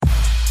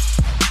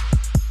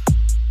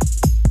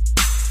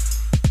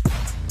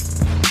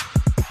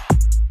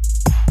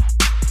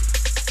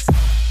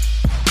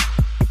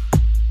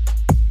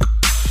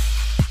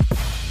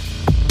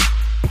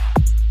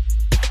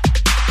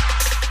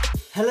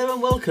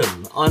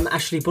Welcome, I'm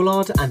Ashley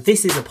Bullard and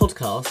this is a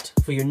podcast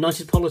for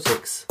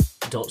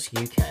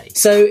UnitedPolitics.uk.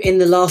 So in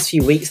the last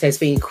few weeks there's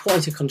been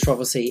quite a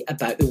controversy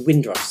about the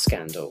Windrush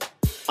scandal.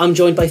 I'm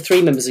joined by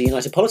three members of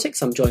United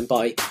Politics. I'm joined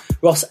by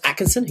Ross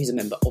Atkinson, who's a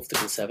member of the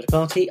Conservative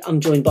Party. I'm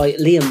joined by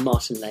Liam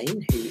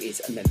Martin-Lane, who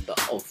is a member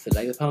of the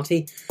Labour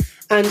Party.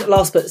 And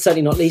last but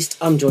certainly not least,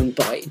 I'm joined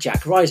by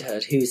Jack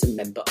Rydeheard, who's a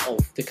member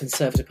of the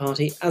Conservative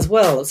Party as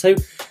well. So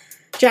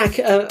Jack,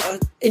 I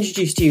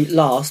introduced you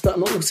last, but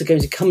I'm also going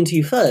to come to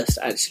you first,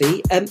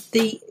 actually.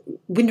 The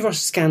Windrush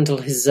scandal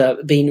has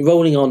been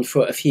rolling on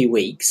for a few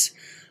weeks.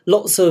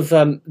 Lots of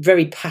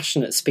very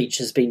passionate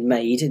speeches been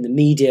made in the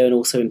media and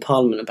also in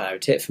Parliament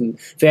about it from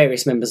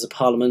various members of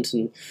Parliament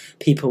and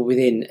people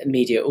within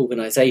media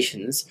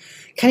organisations.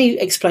 Can you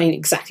explain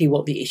exactly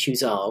what the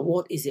issues are?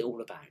 What is it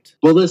all about?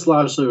 Well, this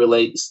largely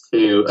relates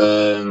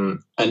to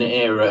an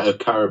era of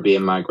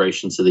Caribbean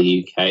migration to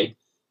the UK.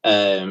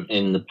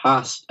 In the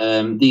past,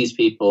 these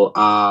people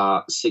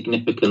have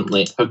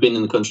been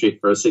in the country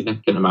for a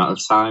significant amount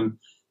of time.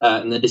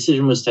 And the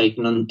decision was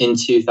taken in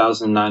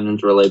 2009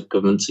 under a Labour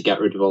government to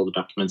get rid of all the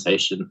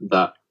documentation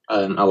that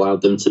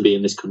allowed them to be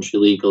in this country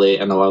legally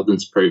and allowed them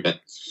to prove it.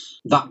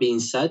 That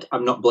being said,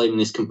 I'm not blaming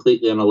this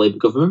completely on a Labour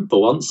government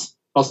for once,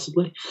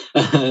 possibly.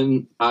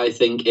 I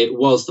think it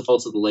was the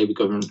fault of the Labour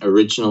government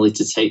originally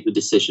to take the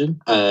decision.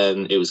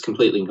 It was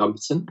completely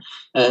incompetent.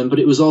 But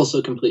it was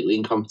also completely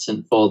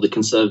incompetent for the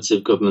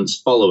Conservative governments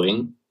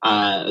following,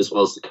 as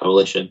well as the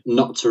coalition,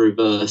 not to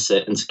reverse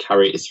it and to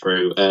carry it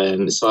through.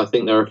 So I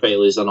think there are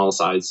failures on all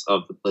sides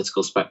of the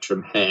political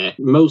spectrum here.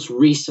 Most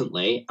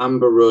recently,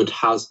 Amber Rudd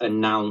has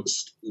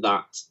announced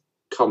that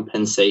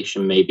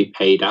compensation may be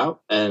paid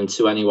out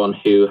to anyone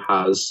who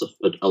has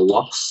suffered a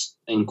loss,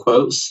 in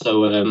quotes.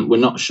 So we're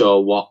not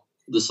sure what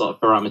the sort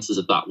of parameters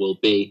of that will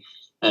be,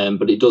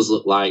 but it does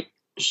look like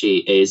she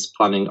is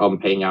planning on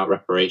paying out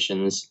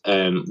reparations,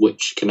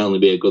 which can only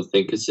be a good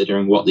thing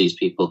considering what these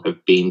people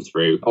have been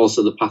through.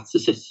 Also, the path to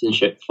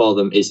citizenship for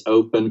them is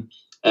open,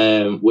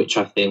 which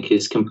I think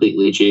is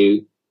completely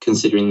due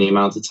considering the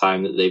amount of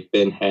time that they've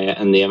been here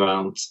and the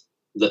amount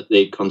that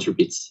they've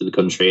contributed to the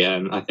country.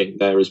 I think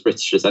they're as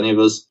British as any of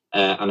us,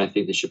 and I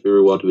think they should be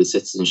rewarded with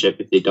citizenship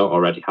if they don't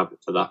already have it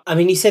for that. I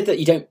mean, you said that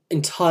you don't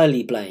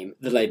entirely blame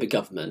the Labour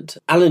government.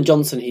 Alan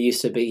Johnson, who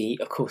used to be,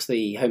 of course,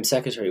 the Home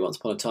Secretary once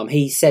upon a time,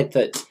 he said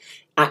that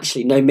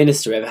actually no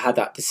minister ever had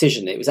that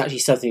decision. It was actually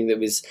something that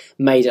was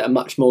made at a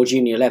much more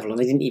junior level, and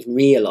they didn't even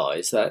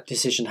realise that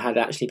decision had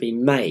actually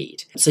been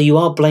made. So you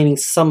are blaming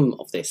some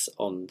of this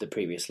on the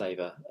previous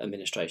Labour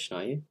administration,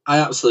 are you? I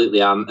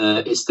absolutely am.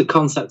 It's the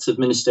concept of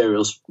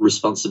ministerial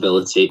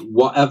responsibility.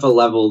 Whatever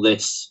level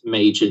this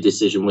major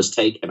decision was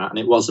taken at, and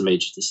it was a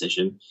major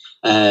decision,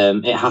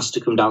 it has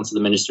to come down to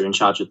the minister in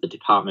charge of the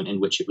department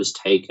in which it was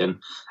taken.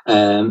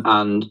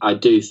 And I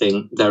do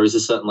think there is a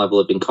certain level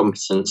of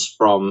incompetence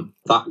from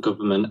that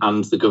government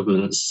and the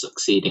governments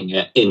succeeding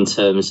it in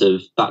terms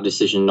of that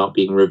decision not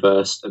being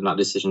reversed and that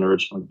decision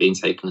originally being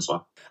taken as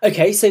well.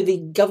 OK, so the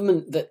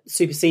government that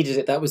superseded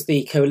it, that was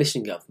the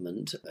coalition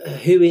government.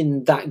 Who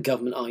in that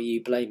government are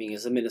you blaming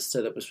as a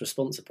minister that was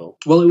responsible?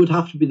 Well, it would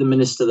have to be the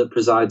minister that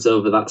presides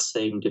over that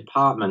same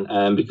department,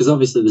 because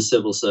obviously the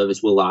civil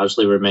service will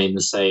largely remain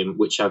the same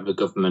whichever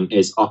government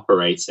is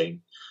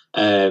operating.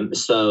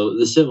 So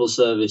the civil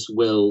service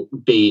will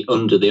be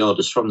under the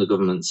orders from the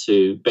government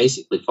to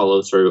basically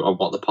follow through on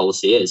what the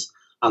policy is.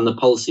 And the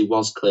policy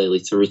was clearly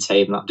to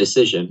retain that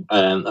decision.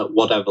 At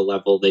whatever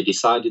level they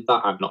decided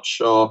that, I'm not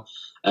sure.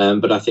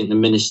 But I think the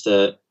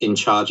minister in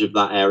charge of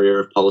that area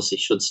of policy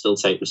should still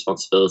take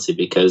responsibility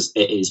because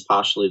it is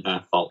partially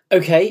their fault.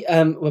 OK,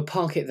 we'll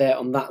park it there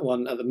on that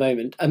one at the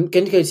moment. I'm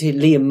going to go to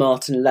Liam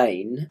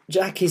Martin-Lane.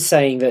 Jack is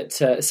saying that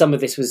some of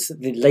this was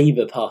the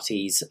Labour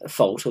Party's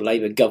fault or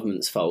Labour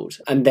government's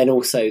fault, and then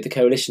also the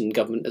coalition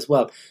government as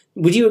well.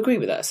 Would you agree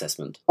with that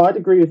assessment? I'd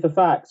agree with the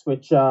facts,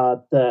 which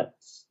are that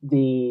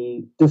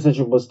the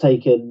decision was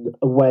taken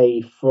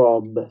away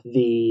from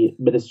the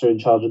minister in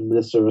charge and the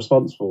minister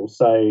responsible.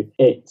 So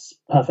it's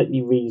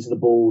perfectly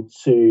reasonable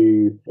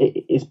to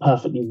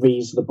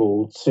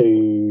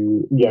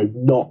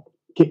not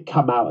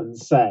come out and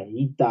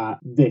say that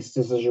this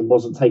decision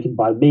wasn't taken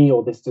by me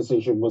or this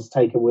decision was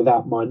taken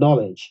without my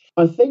knowledge.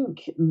 I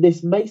think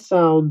this may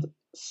sound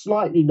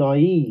slightly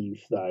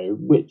naive though,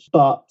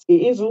 but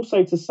it is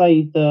also to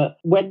say that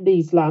when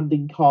these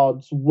landing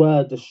cards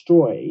were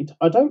destroyed,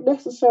 I don't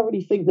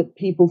necessarily think that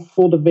people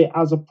thought of it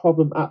as a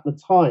problem at the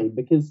time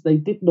because they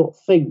did not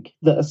think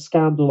that a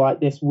scandal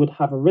like this would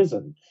have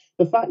arisen.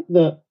 The fact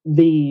that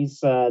the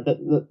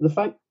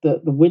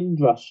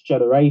Windrush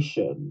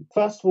generation,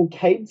 first of all,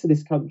 came to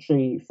this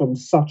country from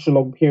such a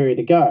long period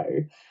ago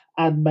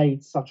and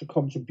made such a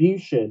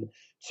contribution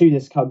to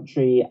this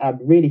country and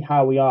really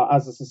how we are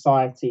as a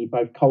society,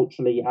 both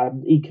culturally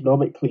and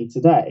economically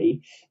today,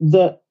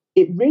 that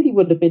it really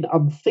would have been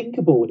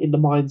unthinkable in the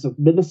minds of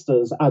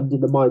ministers and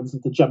in the minds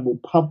of the general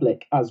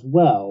public as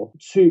well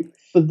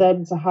for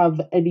them to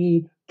have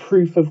any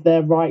proof of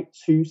their right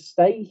to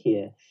stay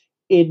here.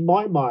 in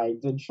my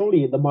mind, and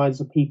surely in the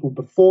minds of people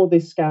before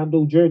this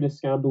scandal, during this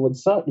scandal, and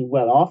certainly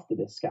well after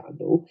this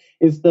scandal,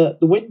 is that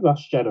the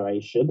Windrush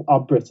generation are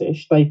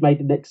British. They've made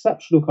an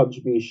exceptional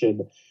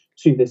contribution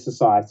to this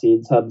society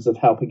in terms of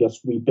helping us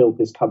rebuild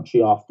this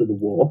country after the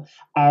war.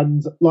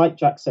 And like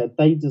Jack said,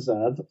 they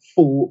deserve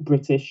full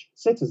British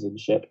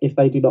citizenship if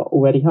they do not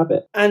already have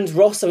it. And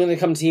Ross, I'm going to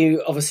come to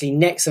you obviously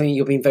next. I mean,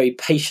 you're being very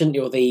patient.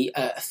 You're the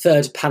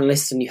third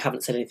panellist and you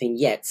haven't said anything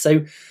yet.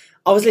 So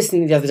I was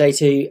listening the other day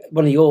to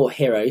one of your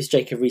heroes,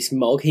 Jacob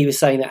Rees-Mogg. He was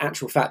saying that,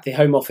 actual fact, the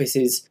Home Office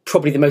is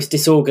probably the most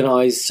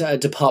disorganised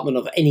department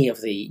of any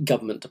of the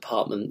government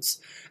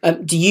departments.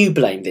 Do you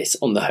blame this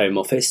on the Home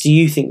Office? Do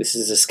you think this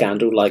is a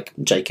scandal, like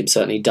Jacob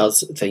certainly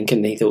does think,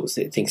 and he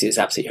thinks it's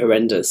absolutely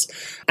horrendous?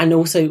 And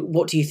also,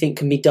 what do you think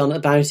can be done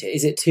about it?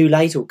 Is it too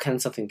late, or can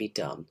something be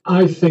done?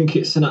 I think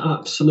it's an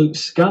absolute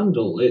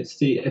scandal. It's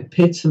the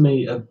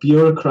epitome of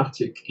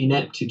bureaucratic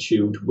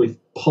ineptitude, with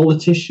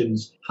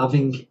politicians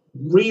having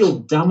real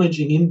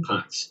damaging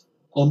impacts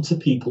onto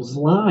people's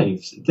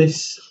lives.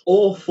 This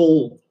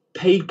awful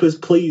papers,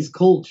 please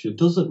culture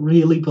doesn't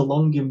really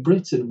belong in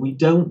Britain. We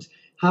don't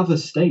have a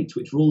state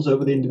which rules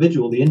over the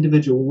individual. The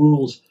individual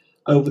rules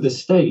over the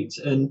state.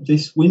 And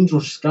this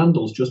Windrush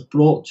scandal's just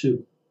brought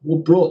to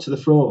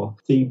the fore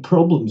the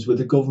problems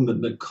with a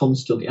government that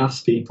constantly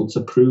asks people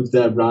to prove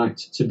their right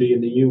to be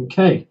in the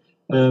UK.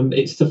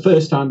 It's the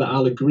first time that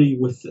I'll agree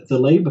with the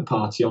Labour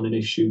Party on an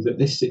issue that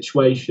this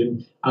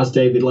situation, as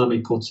David Lammy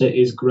put it,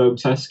 is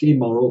grotesque,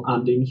 immoral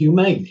and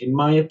inhumane. In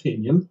my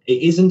opinion,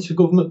 it isn't a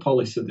government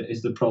policy that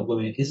is the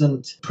problem. It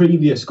isn't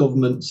previous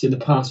governments in the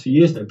past few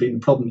years that have been the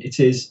problem. It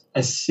is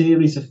a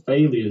series of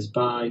failures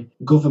by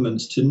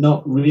governments to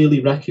not really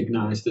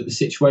recognise that the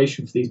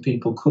situation for these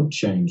people could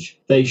change.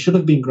 They should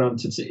have been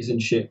granted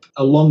citizenship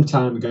a long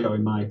time ago,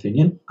 in my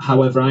opinion.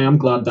 However, I am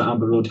glad that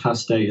Amber Rudd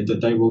has stated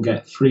that they will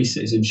get free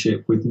citizenship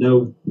with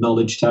no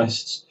knowledge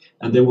tests,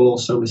 and they will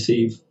also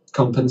receive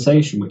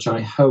compensation, which I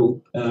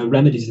hope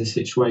remedies the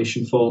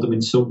situation for them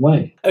in some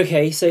way.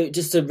 Okay, so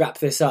just to wrap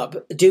this up,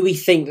 do we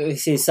think that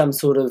this is some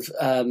sort of...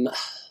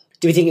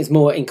 do we think it's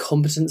more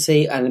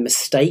incompetency and a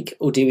mistake,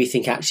 or do we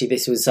think actually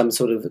this was some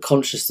sort of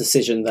conscious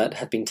decision that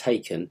had been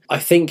taken? I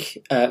think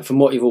from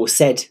what you've all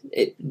said,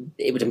 it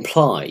would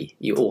imply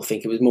you all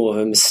think it was more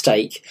of a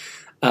mistake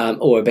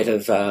or a bit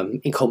of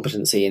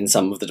incompetency in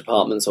some of the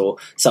departments or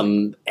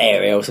some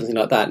area or something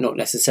like that, not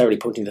necessarily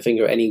pointing the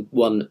finger at any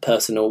one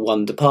person or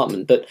one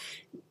department. But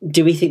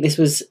do we think this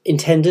was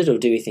intended, or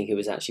do we think it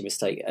was actually a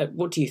mistake?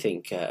 What do you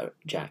think,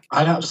 Jack?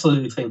 I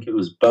absolutely think it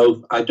was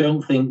both. I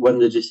don't think when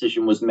the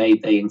decision was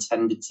made they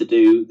intended to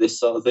do this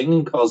sort of thing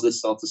and cause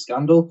this sort of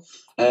scandal.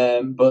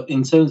 But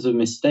in terms of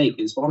mistake,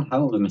 it's one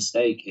hell of a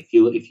mistake if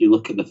you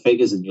look at the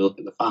figures and you look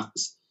at the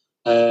facts.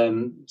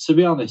 To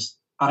be honest,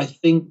 I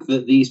think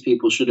that these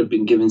people should have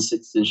been given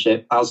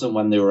citizenship as and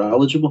when they were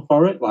eligible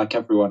for it, like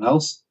everyone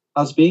else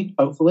has been,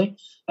 hopefully.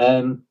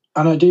 And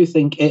I do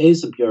think it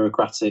is a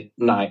bureaucratic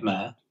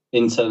nightmare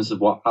in terms of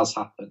what has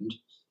happened.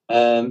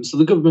 So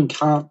the government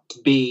can't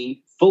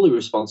be fully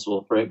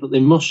responsible for it, but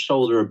they must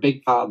shoulder a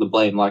big part of the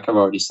blame, like I've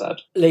already said.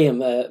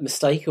 Liam,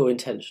 mistake or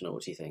intentional,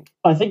 what do you think?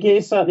 I think it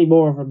is certainly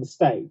more of a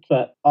mistake,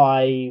 but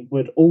I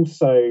would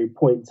also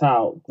point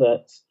out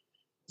that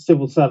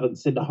civil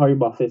servants in the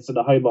Home Office and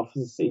the Home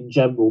Office in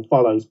general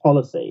follows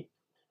policy.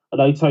 I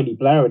know Tony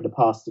Blair in the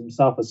past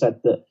himself has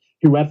said that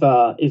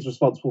whoever is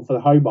responsible for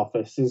the Home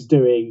Office is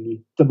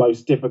doing the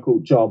most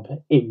difficult job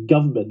in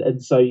government.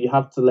 And so you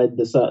have to lend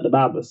a certain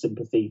amount of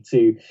sympathy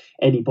to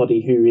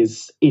anybody who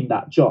is in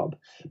that job.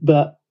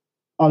 But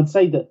I would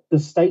say that the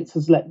state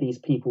has let these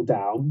people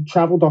down,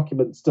 travel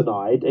documents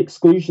denied,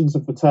 exclusions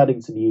of returning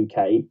to the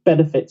UK,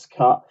 benefits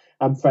cut,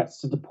 and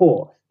threats to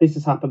deport. This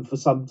has happened for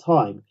some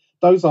time.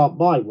 Those aren't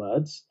my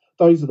words.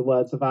 Those are the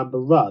words of Amber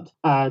Rudd.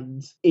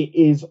 And it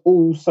is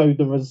also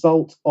the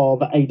result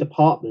of a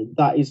department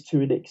that is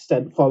to an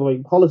extent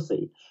following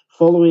policy.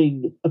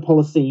 Following a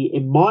policy,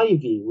 in my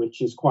view,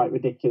 which is quite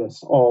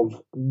ridiculous, of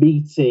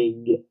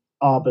meeting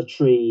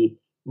arbitrary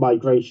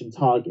migration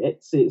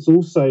targets. It's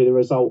also the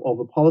result of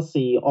a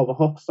policy of a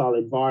hostile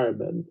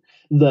environment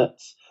that,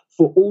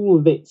 for all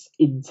of its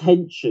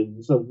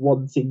intentions of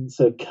wanting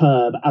to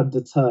curb and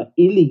deter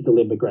illegal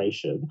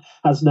immigration,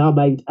 has now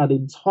made an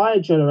entire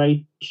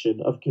generation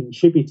of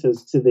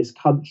contributors to this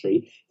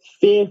country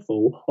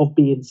fearful of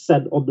being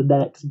sent on the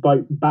next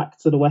boat back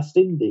to the West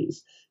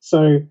Indies.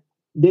 So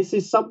this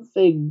is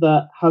something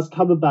that has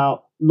come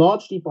about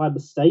largely by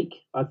mistake.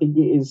 I think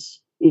it is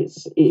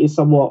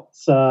somewhat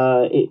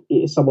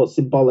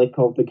symbolic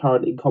of the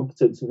current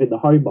incompetence within the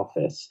Home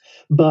Office,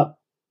 but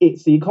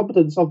it's the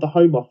incompetence of the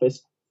Home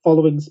Office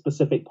following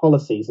specific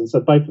policies, and so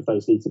both of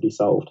those need to be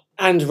solved.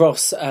 And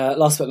Ross,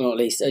 last but not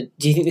least,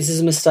 do you think this is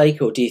a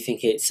mistake, or do you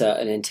think it's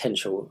an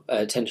intentional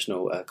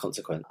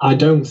consequence? I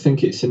don't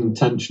think it's an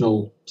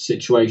intentional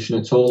situation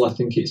at all. I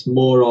think it's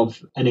more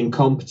of an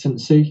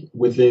incompetency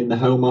within the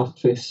Home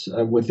Office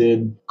and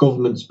within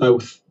governments,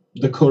 both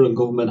the current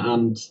government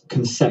and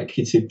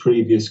consecutive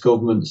previous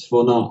governments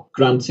for not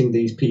granting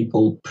these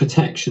people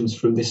protections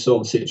from this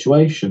sort of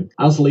situation.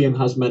 As Liam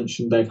has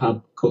mentioned, they've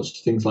had cuts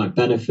to things like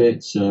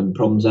benefits,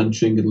 problems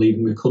entering and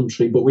leaving the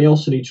country, but we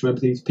also need to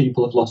remember these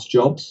people have lost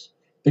jobs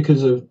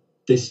because of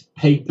this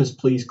papers,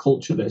 please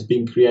culture that has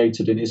been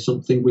created, and is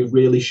something we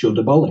really should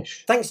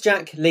abolish. Thanks,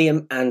 Jack,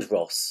 Liam and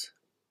Ross.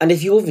 And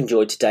if you've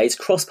enjoyed today's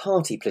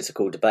cross-party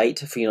political debate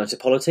for United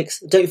Politics,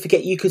 don't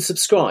forget you could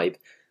subscribe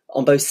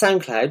on both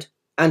SoundCloud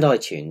and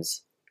iTunes.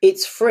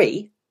 It's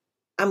free,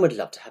 and we'd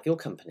love to have your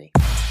company.